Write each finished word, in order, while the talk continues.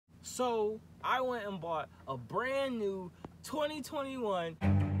So I went and bought a brand new 2021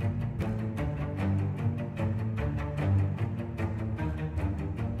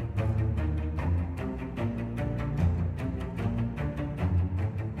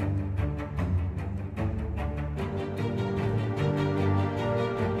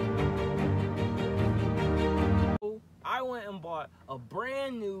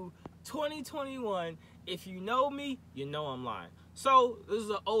 If you know me, you know I'm lying. So this is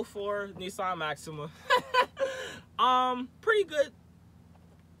a 04 Nissan Maxima. Pretty good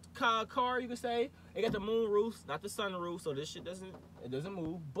car, you could say. It got the moon roofs, not the sun roof, so this shit doesn't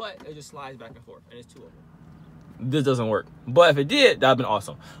move, but it just slides back and forth, and it's two of them. This doesn't work, but if it did, that'd been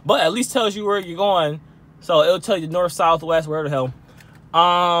awesome. But at least tells you where you're going, so it'll tell you north, south, west, wherever the hell.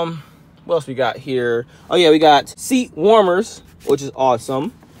 What else we got here? Oh yeah, we got seat warmers, which is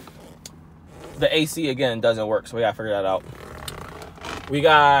awesome. The AC again doesn't work, so we gotta figure that out. We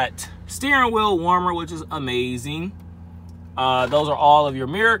got steering wheel warmer, which is amazing. Those are all of your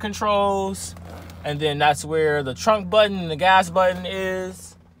mirror controls, and then that's where the trunk button and the gas button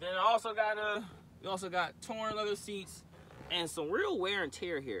is. Then we also got torn leather seats and some real wear and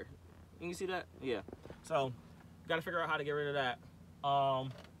tear here. You can see that? Yeah. So gotta figure out how to get rid of that.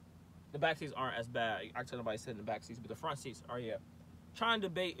 The back seats aren't as bad. I tell nobody sit in the back seats, but the front seats are, yeah. Trying to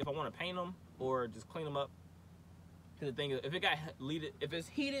debate if I want to paint them or just clean them up. Because the thing is, if it's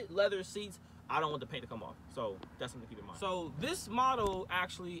heated leather seats, I don't want the paint to come off. So that's something to keep in mind. So this model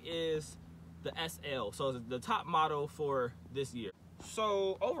actually is the SL. So it's the top model for this year.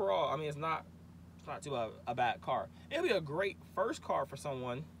 So overall, I mean, it's not too a bad car. It'll be a great first car for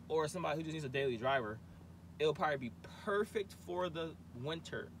someone or somebody who just needs a daily driver. It'll probably be perfect for the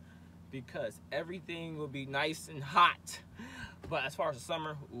winter because everything will be nice and hot. But as far as the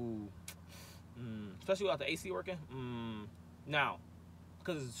summer, ooh, especially without the AC working, now,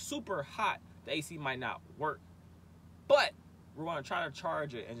 because it's super hot, the AC might not work. But we're going to try to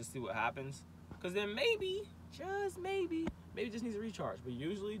charge it and just see what happens. Because then maybe, just maybe it just needs a recharge. But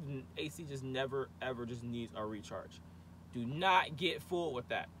usually the AC just never, ever just needs a recharge. Do not get fooled with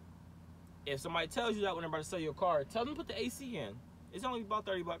that. If somebody tells you that when they're about to sell you a car, tell them to put the AC in. It's only about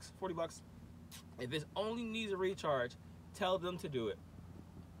 30 bucks, 40 bucks. If it only needs a recharge, tell them to do it.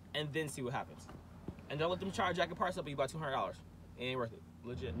 And then see what happens. And don't let them charge jacket parts up you about $200. It ain't worth it.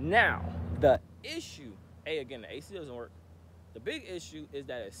 Legit. Now, the issue, again, the AC doesn't work. The big issue is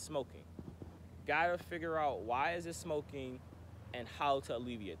that it's smoking. Gotta figure out why is it smoking and how to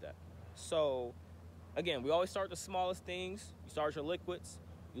alleviate that. So, again, we always start with the smallest things. You start your liquids,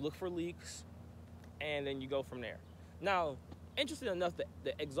 you look for leaks, and then you go from there. Now, interesting enough,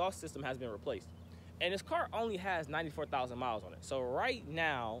 the exhaust system has been replaced. And this car only has 94,000 miles on it. So right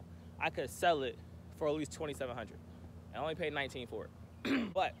now, I could sell it for at least $2,700. I only paid $19 for it.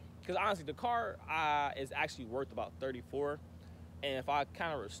 But, because honestly, the car is actually worth about $34. And if I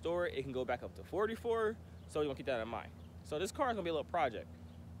kind of restore it, it can go back up to $44. So you're gonna keep that in mind. So this car is gonna be a little project.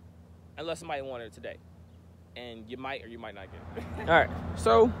 Unless somebody wanted it today. And you might or you might not get it. All right,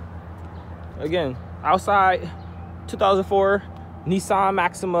 so, again, outside, 2004 Nissan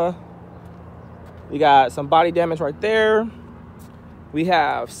Maxima. We got some body damage right there. We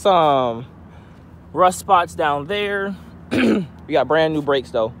have some rust spots down there. We got brand new brakes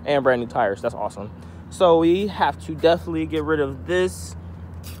though, and brand new tires. That's awesome. So we have to definitely get rid of this.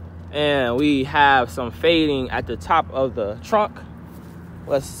 And we have some fading at the top of the trunk.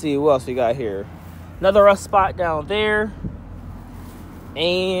 Let's see what else we got here. Another rust spot down there.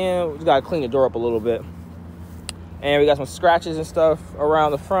 And we gotta clean the door up a little bit. And we got some scratches and stuff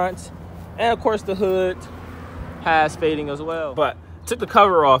around the front. And of course the hood has fading as well. But took the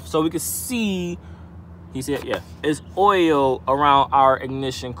cover off so we could see, you see it? Yeah. It's oil around our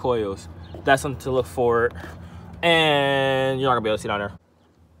ignition coils. That's something to look for. And you're not gonna be able to see down there.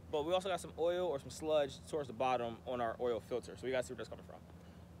 But we also got some oil or some sludge towards the bottom on our oil filter. So we gotta see where that's coming from.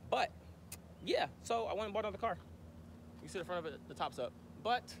 But yeah, so I went and bought another car. You see the front of it, the top's up.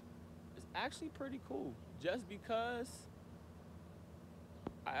 But it's actually pretty cool just because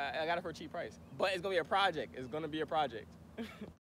I got it for a cheap price. But it's gonna be a project. It's gonna be a project.